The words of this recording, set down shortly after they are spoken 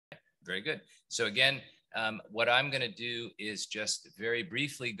Very good. So again, what I'm going to do is just very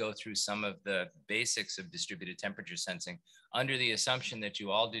briefly go through some of the basics of distributed temperature sensing under the assumption that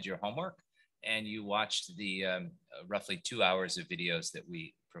you all did your homework and you watched the roughly 2 hours of videos that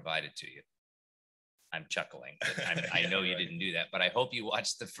we provided to you. I'm chuckling. I know you didn't do that, but I hope you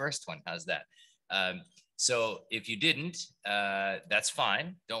watched the first one. How's that? So if you didn't, that's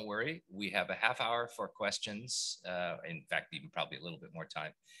fine. Don't worry. We have a half hour for questions. In fact, even probably a little bit more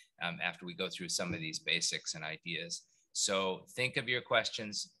time after we go through some of these basics and ideas. So think of your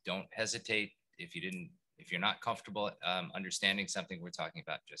questions. Don't hesitate. If you're not comfortable understanding something we're talking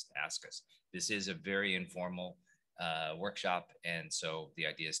about, just ask us. This is a very informal workshop, and so the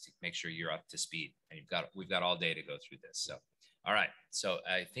idea is to make sure you're up to speed. And we've got all day to go through this. So, all right. So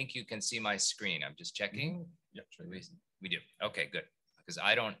I think you can see my screen. I'm just checking. Yep, sure. We do. Okay, good. Because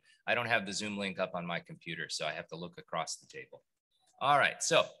I don't have the Zoom link up on my computer, so I have to look across the table. All right.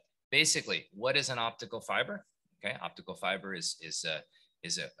 So basically, what is an optical fiber? Okay, optical fiber is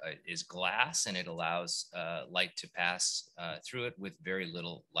glass, and it allows light to pass through it with very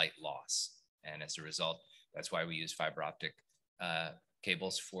little light loss. And as a result, that's why we use fiber optic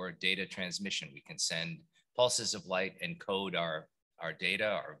cables for data transmission. We can send pulses of light and code our data,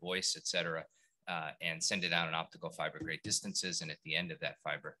 our voice, etc., and send it out in optical fiber great distances. And at the end of that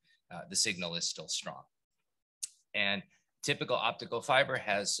fiber, the signal is still strong. And typical optical fiber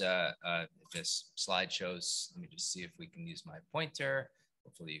has, this slide shows, let me just see if we can use my pointer.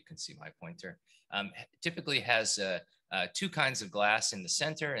 Hopefully you can see my pointer. Typically has two kinds of glass in the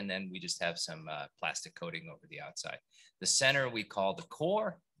center, and then we just have some plastic coating over the outside. The center we call the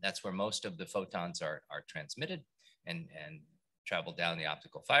core. That's where most of the photons are transmitted and travel down the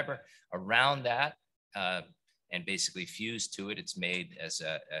optical fiber. Around that, and basically fused to it, it's made as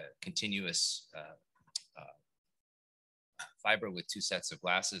a continuous fiber with two sets of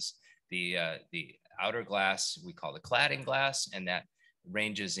glasses. The outer glass we call the cladding glass, and that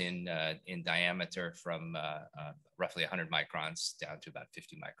ranges in diameter from roughly 100 microns down to about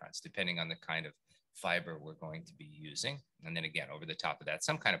 50 microns, depending on the kind of fiber we're going to be using. And then again, over the top of that,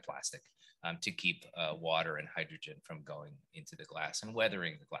 some kind of plastic to keep water and hydrogen from going into the glass and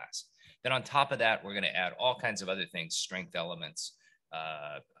weathering the glass. Then on top of that, we're going to add all kinds of other things, strength elements,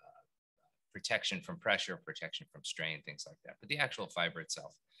 protection from pressure, protection from strain, things like that. But the actual fiber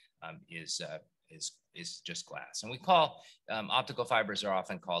itself is just glass. And we call optical fibers are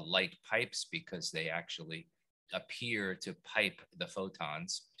often called light pipes because they actually appear to pipe the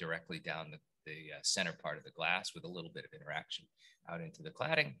photons directly down the center part of the glass with a little bit of interaction out into the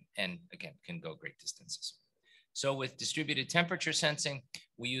cladding, and again, can go great distances. So with distributed temperature sensing,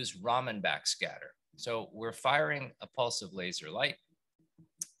 we use Raman backscatter. So we're firing a pulse of laser light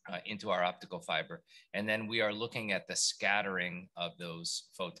into our optical fiber, and then we are looking at the scattering of those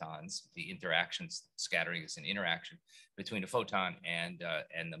photons. The interactions, scattering is an interaction between a photon and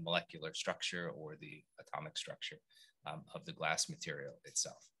the molecular structure or the atomic structure of the glass material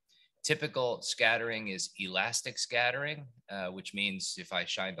itself. Typical scattering is elastic scattering, which means if I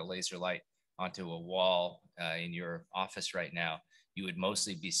shined a laser light onto a wall in your office right now, you would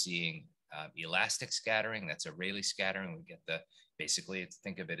mostly be seeing elastic scattering. That's a Rayleigh scattering. We get basically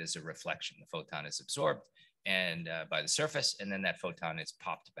think of it as a reflection. The photon is absorbed and by the surface, and then that photon is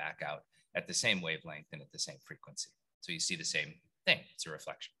popped back out at the same wavelength and at the same frequency. So you see the same thing. It's a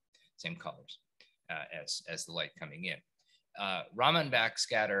reflection, same colors as the light coming in. Raman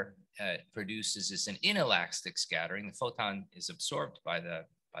backscatter produces this an inelastic scattering. The photon is absorbed by the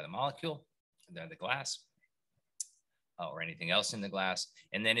molecule, the glass, or anything else in the glass,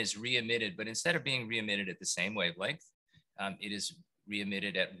 and then is re-emitted. But instead of being re-emitted at the same wavelength, it is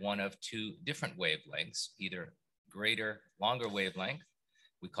re-emitted at one of two different wavelengths, either greater, longer wavelength.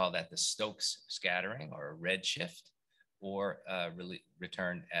 We call that the Stokes scattering or redshift, or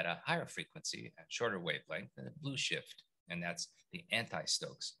returned at a higher frequency, at shorter wavelength, the blue shift. And that's the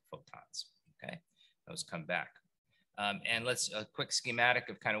anti-Stokes photons, okay? Those come back. And a quick schematic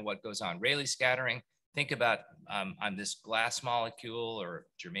of kind of what goes on. Rayleigh scattering, think about I'm this glass molecule or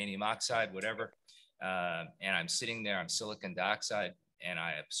germanium oxide, whatever, and I'm sitting there, I'm silicon dioxide, and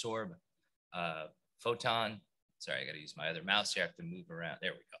I absorb a photon. Sorry, I gotta use my other mouse here, I have to move around,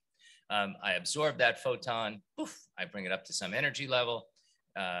 there we go. I absorb that photon, poof, I bring it up to some energy level,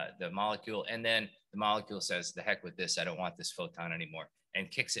 the molecule, and then the molecule says, the heck with this, I don't want this photon anymore,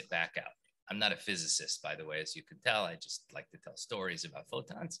 and kicks it back out. I'm not a physicist, by the way, as you can tell. I just like to tell stories about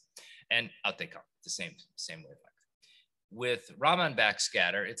photons, and out they come, the same wavelength. With Raman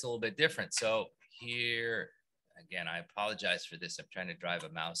backscatter, it's a little bit different. So here, again, I apologize for this. I'm trying to drive a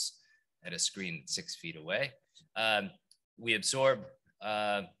mouse at a screen 6 feet away. We absorb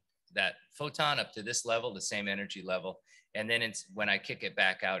that photon up to this level, the same energy level. And then when I kick it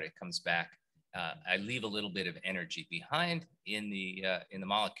back out, it comes back. I leave a little bit of energy behind in the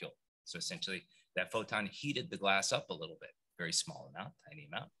molecule. So essentially that photon heated the glass up a little bit, very small amount, tiny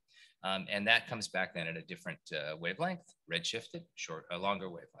amount. And that comes back then at a different wavelength, redshifted, a longer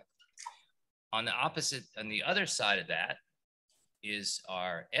wavelength. On the other side of that is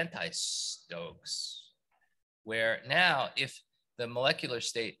our anti-Stokes, where now if the molecular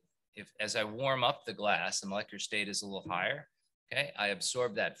state, as I warm up the glass, the molecular state is a little higher, okay? I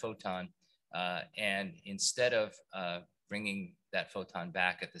absorb that photon and instead of bringing that photon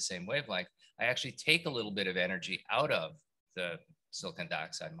back at the same wavelength, I actually take a little bit of energy out of the silicon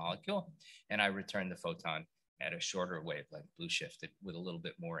dioxide molecule and I return the photon at a shorter wavelength, blue shifted, with a little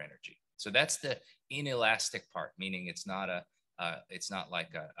bit more energy. So that's the inelastic part, meaning it's not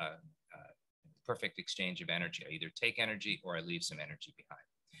like a perfect exchange of energy. I either take energy or I leave some energy behind.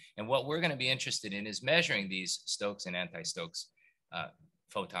 And what we're going to be interested in is measuring these Stokes and anti-Stokes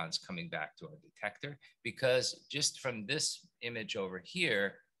photons coming back to our detector, because just from this image over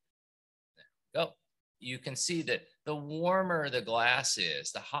here, you can see that the warmer the glass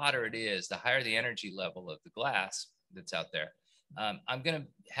is, the hotter it is, the higher the energy level of the glass that's out there. I'm going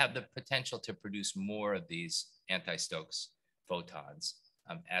to have the potential to produce more of these anti-Stokes photons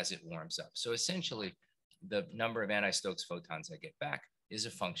as it warms up. So essentially, the number of anti-Stokes photons I get back is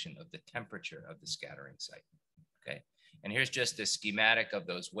a function of the temperature of the scattering site. Okay, and here's just a schematic of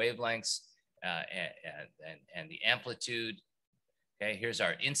those wavelengths and the amplitude. Okay, here's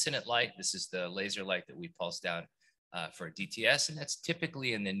our incident light. This is the laser light that we pulse down for DTS, and that's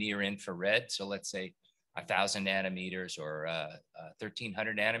typically in the near infrared. So let's say 1,000 nanometers or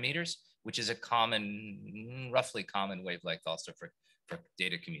 1,300 nanometers, which is a roughly common wavelength also for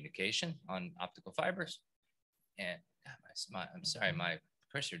data communication on optical fibers. And I'm sorry, my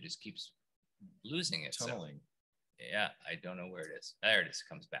cursor just keeps losing it. Tunneling. So, yeah, I don't know where it is. There it is,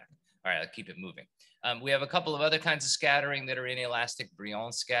 comes back. All right, I'll keep it moving. We have a couple of other kinds of scattering that are inelastic,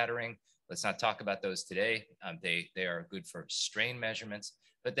 Brion scattering. Let's not talk about those today. They are good for strain measurements.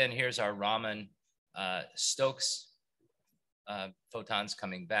 But then here's our Raman Stokes photons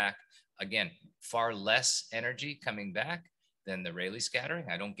coming back. Again, far less energy coming back than the Rayleigh scattering.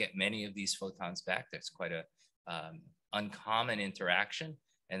 I don't get many of these photons back. That's quite a uncommon interaction.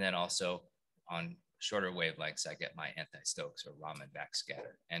 And then also on shorter wavelengths, I get my anti-Stokes or Raman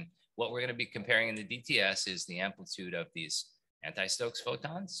backscatter. And what we're going to be comparing in the DTS is the amplitude of these anti-Stokes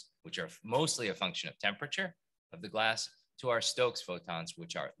photons, which are mostly a function of temperature of the glass, to our Stokes photons,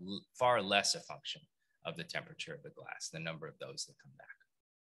 which are far less a function of the temperature of the glass, the number of those that come back.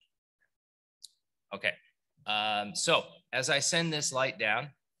 Okay, so as I send this light down,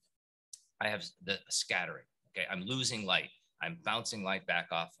 I have the scattering. Okay, I'm losing light. I'm bouncing light back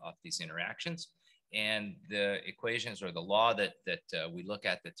off these interactions. And the equations or the law that we look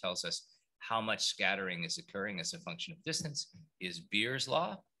at that tells us how much scattering is occurring as a function of distance is Beer's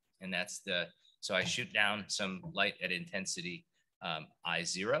law. And that's so I shoot down some light at intensity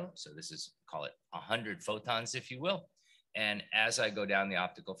I0. So this is, call it 100 photons, if you will. And as I go down the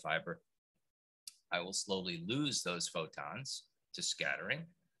optical fiber, I will slowly lose those photons to scattering.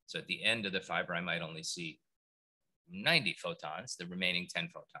 So at the end of the fiber, I might only see 90 photons. The remaining 10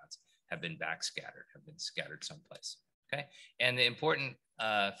 photons have been backscattered, have been scattered someplace. Okay, and the important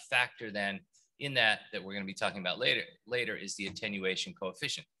factor then in that we're going to be talking about later is the attenuation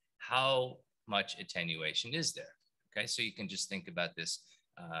coefficient. How much attenuation is there? Okay, so you can just think about this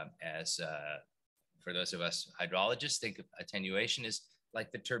as, for those of us hydrologists, think of attenuation as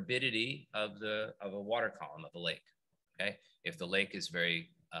like the turbidity of a water column of a lake. Okay, if the lake is very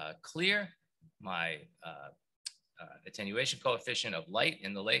clear, my attenuation coefficient of light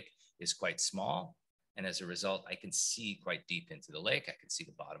in the lake is quite small. And as a result, I can see quite deep into the lake. I can see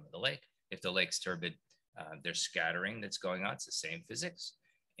the bottom of the lake. If the lake's turbid, there's scattering that's going on. It's the same physics.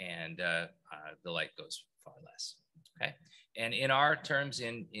 And the light goes far less. Okay. And in our terms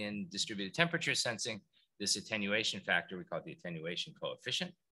in distributed temperature sensing, this attenuation factor, we call it the attenuation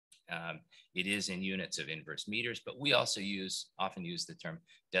coefficient. It is in units of inverse meters, but we also often use the term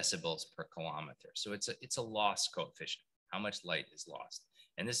decibels per kilometer. So it's a loss coefficient, how much light is lost.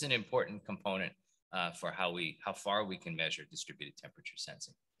 And this is an important component for how far we can measure distributed temperature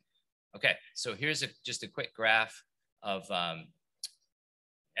sensing. Okay, so here's just a quick graph of, there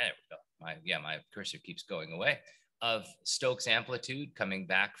we go. My cursor keeps going away, of Stokes amplitude coming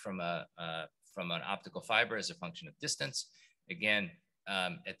back from an optical fiber as a function of distance. Again,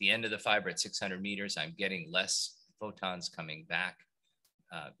 at the end of the fiber at 600 meters, I'm getting less photons coming back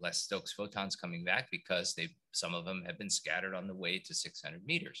less Stokes photons coming back because some of them have been scattered on the way to 600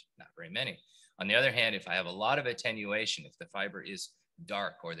 meters, not very many. On the other hand, if I have a lot of attenuation, if the fiber is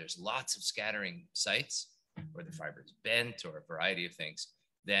dark or there's lots of scattering sites, or the fiber is bent or a variety of things,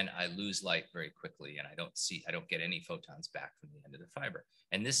 then I lose light very quickly and I don't get any photons back from the end of the fiber.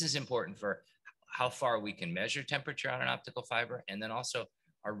 And this is important for how far we can measure temperature on an optical fiber, and then also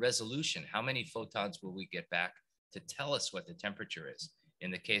our resolution. How many photons will we get back to tell us what the temperature is?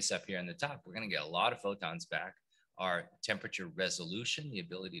 In the case up here on the top, we're going to get a lot of photons back. Our temperature resolution, the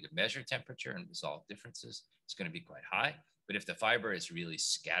ability to measure temperature and resolve differences, is going to be quite high. But if the fiber is really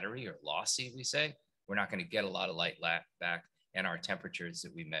scattery or lossy, we say, we're not going to get a lot of light back, and our temperatures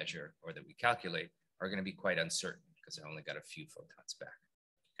that we measure or that we calculate are going to be quite uncertain because I only got a few photons back.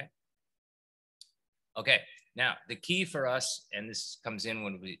 Okay, now the key for us, and this comes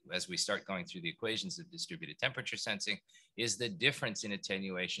in as we start going through the equations of distributed temperature sensing, is the difference in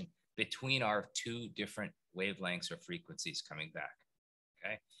attenuation between our two different wavelengths or frequencies coming back.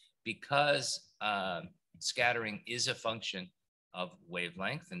 Okay, because scattering is a function of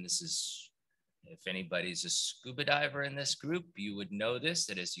wavelength, and this is, if anybody's a scuba diver in this group, you would know this,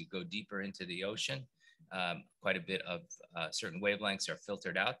 that as you go deeper into the ocean, quite a bit of certain wavelengths are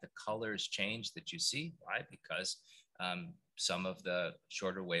filtered out. The colors change that you see. Why? Because some of the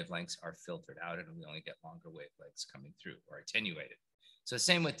shorter wavelengths are filtered out and we only get longer wavelengths coming through or attenuated. So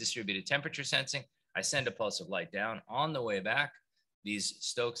same with distributed temperature sensing. I send a pulse of light down. On the way back, these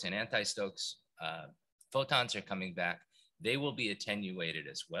Stokes and anti-Stokes photons are coming back. They will be attenuated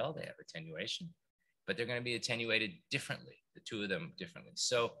as well. They have attenuation, but they're going to be attenuated differently, the two of them differently.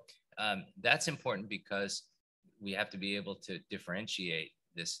 So that's important because we have to be able to differentiate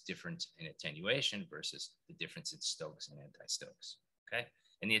this difference in attenuation versus the difference in Stokes and anti-Stokes, okay?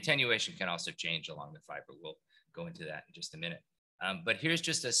 And the attenuation can also change along the fiber. We'll go into that in just a minute. But here's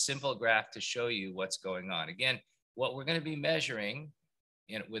just a simple graph to show you what's going on. Again, what we're going to be measuring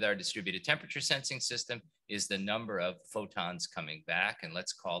with our distributed temperature sensing system is the number of photons coming back. And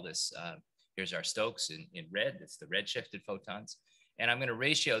let's call this, here's our Stokes in red. It's the red shifted photons. And I'm going to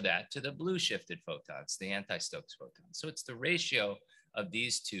ratio that to the blue shifted photons, the anti-Stokes photons. So it's the ratio of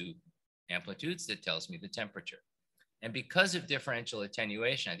these two amplitudes that tells me the temperature. And because of differential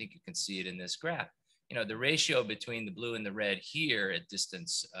attenuation, I think you can see it in this graph, the ratio between the blue and the red here at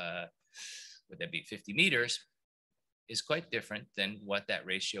distance, would that be 50 meters, is quite different than what that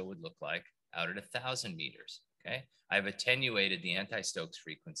ratio would look like out at 1,000 meters, okay? I've attenuated the anti-Stokes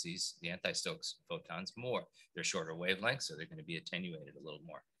frequencies, the anti-Stokes photons more. They're shorter wavelengths, so they're going to be attenuated a little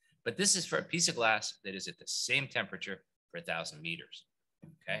more. But this is for a piece of glass that is at the same temperature for 1,000 meters,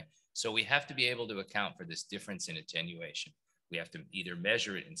 okay? So we have to be able to account for this difference in attenuation. We have to either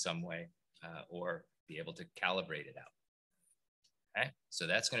measure it in some way or be able to calibrate it out, okay? So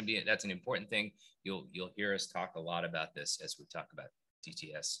that's an important thing. You'll hear us talk a lot about this as we talk about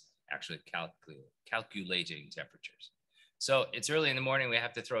DTS, actually calculating temperatures. So it's early in the morning. We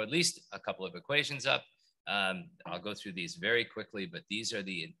have to throw at least a couple of equations up. I'll go through these very quickly, but this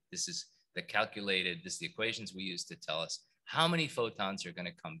is the equations we use to tell us how many photons are going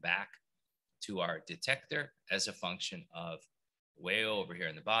to come back to our detector as a function of way over here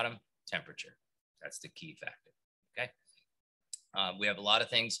in the bottom, temperature. That's the key factor, okay? We have a lot of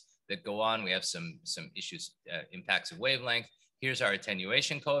things that go on. We have some issues, impacts of wavelength. Here's our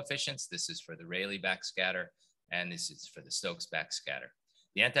attenuation coefficients. This is for the Rayleigh backscatter, and this is for the Stokes backscatter.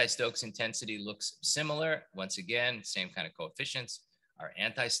 The anti-Stokes intensity looks similar. Once again, same kind of coefficients. Our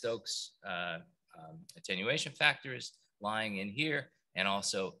anti-Stokes attenuation factor is lying in here, and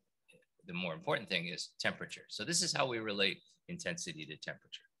also the more important thing is temperature. So this is how we relate intensity to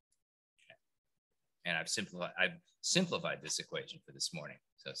temperature. Okay. And I've simplified this equation for this morning,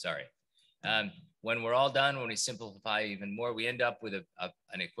 so sorry. When we're all done, when we simplify even more, we end up with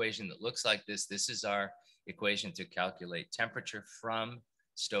an equation that looks like this. This is our equation to calculate temperature from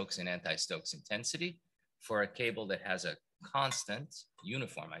Stokes and anti-Stokes intensity for a cable that has a constant,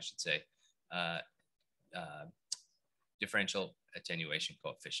 uniform, I should say, differential attenuation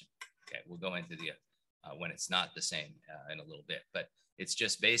coefficient. Okay, we'll go into the when it's not the same in a little bit, but it's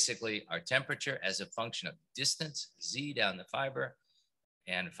just basically our temperature as a function of distance, z down the fiber,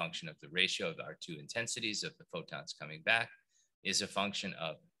 and a function of the ratio of our two intensities of the photons coming back is a function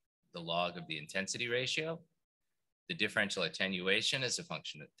of the log of the intensity ratio. The differential attenuation is a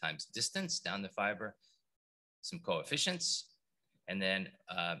function of times distance down the fiber, some coefficients, and then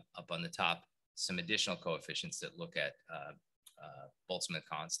up on the top, some additional coefficients that look at Boltzmann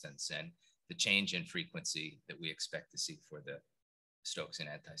constants and the change in frequency that we expect to see for the Stokes and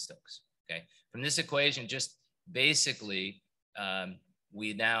anti-Stokes, okay? From this equation, just basically,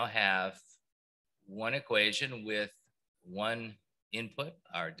 we now have one equation with one input,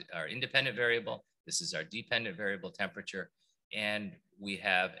 our independent variable. This is our dependent variable temperature. And we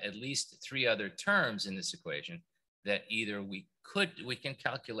have at least three other terms in this equation that either we can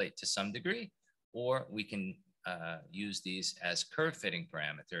calculate to some degree, or we can use these as curve fitting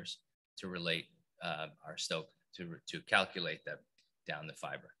parameters to relate our Stoke to calculate them down the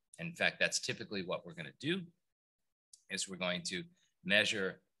fiber. And in fact, that's typically what we're going to do, is we're going to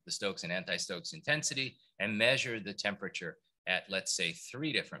measure the Stokes and anti-Stokes intensity and measure the temperature at, let's say,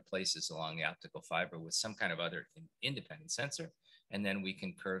 3 different places along the optical fiber with some kind of other independent sensor. And then we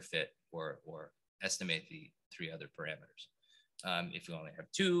can curve fit or estimate the 3 other parameters. If we only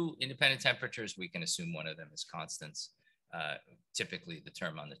have 2 independent temperatures, we can assume one of them is constants. Typically, the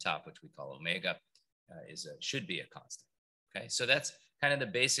term on the top, which we call omega, should be a constant. Okay, so that's kind of the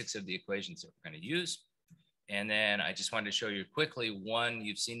basics of the equations that we're going to use. And then I just wanted to show you quickly one.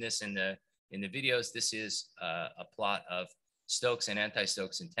 You've seen this in the videos. This is a plot of Stokes and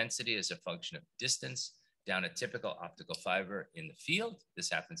anti-Stokes intensity as a function of distance down a typical optical fiber in the field. This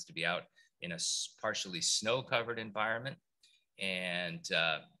happens to be out in a partially snow-covered environment. And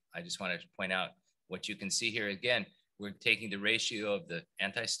I just wanted to point out what you can see here. Again, we're taking the ratio of the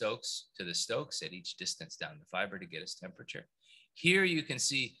anti-Stokes to the Stokes at each distance down the fiber to get us temperature. Here you can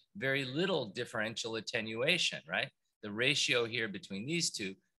see very little differential attenuation, right? The ratio here between these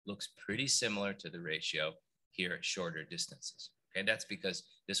two looks pretty similar to the ratio here at shorter distances. Okay, that's because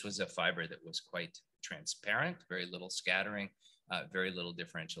this was a fiber that was quite transparent, very little scattering, very little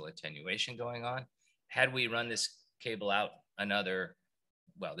differential attenuation going on. Had we run this cable out another,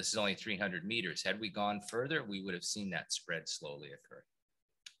 well, this is only 300 meters. Had we gone further, we would have seen that spread slowly occur.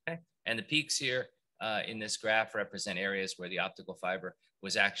 Okay, and the peaks here in this graph represent areas where the optical fiber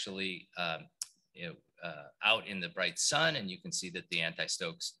was actually out in the bright sun, and you can see that the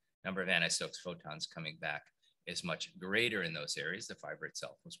anti-Stokes, number of anti-Stokes photons coming back is much greater in those areas. The fiber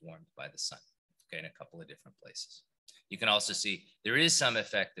itself was warmed by the sun, okay, in a couple of different places. You can also see there is some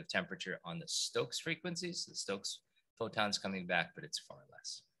effect of temperature on the Stokes frequencies, the Stokes photons coming back, but it's far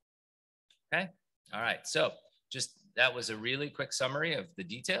less. Okay, all right, so just that was a really quick summary of the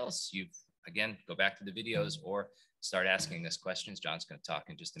details. You've, again, go back to the videos or start asking us questions. John's going to talk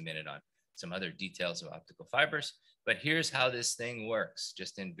in just a minute on some other details of optical fibers. But here's how this thing works,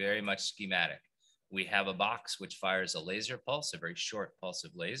 just in very much schematic. We have a box which fires a laser pulse, a very short pulse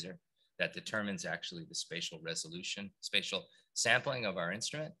of laser that determines actually the spatial resolution, spatial sampling of our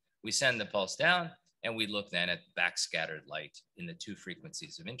instrument. We send the pulse down, and we look then at backscattered light in the 2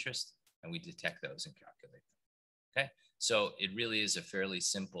 frequencies of interest, and we detect those and calculate them. Okay, so it really is a fairly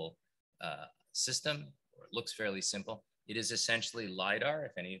simple system, or it looks fairly simple. It is essentially LiDAR.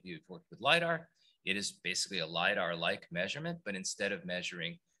 If any of you have worked with LiDAR, it is basically a LiDAR-like measurement, but instead of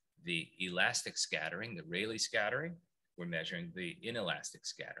measuring the elastic scattering, the Rayleigh scattering, we're measuring the inelastic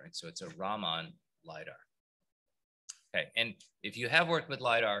scattering. So it's a Raman LiDAR. Okay, and if you have worked with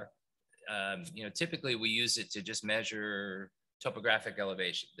LiDAR, typically we use it to just measure topographic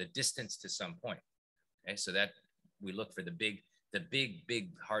elevation, the distance to some point. Okay, so that we look for the big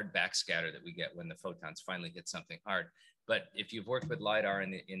hard backscatter that we get when the photons finally hit something hard. But if you've worked with LiDAR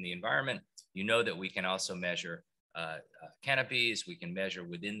in the environment, you know that we can also measure canopies. We can measure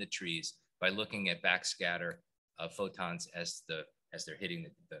within the trees by looking at backscatter of photons as they're hitting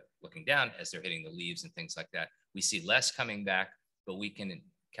looking down, as they're hitting the leaves and things like that. We see less coming back, but we can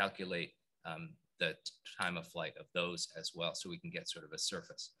calculate the time of flight of those as well, so we can get sort of a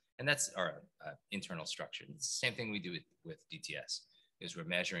surface. And that's our internal structure. It's the same thing we do with DTS, is we're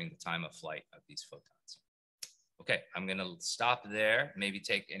measuring the time of flight of these photons. Okay, I'm gonna stop there, maybe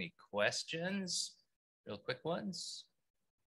take any questions, real quick ones.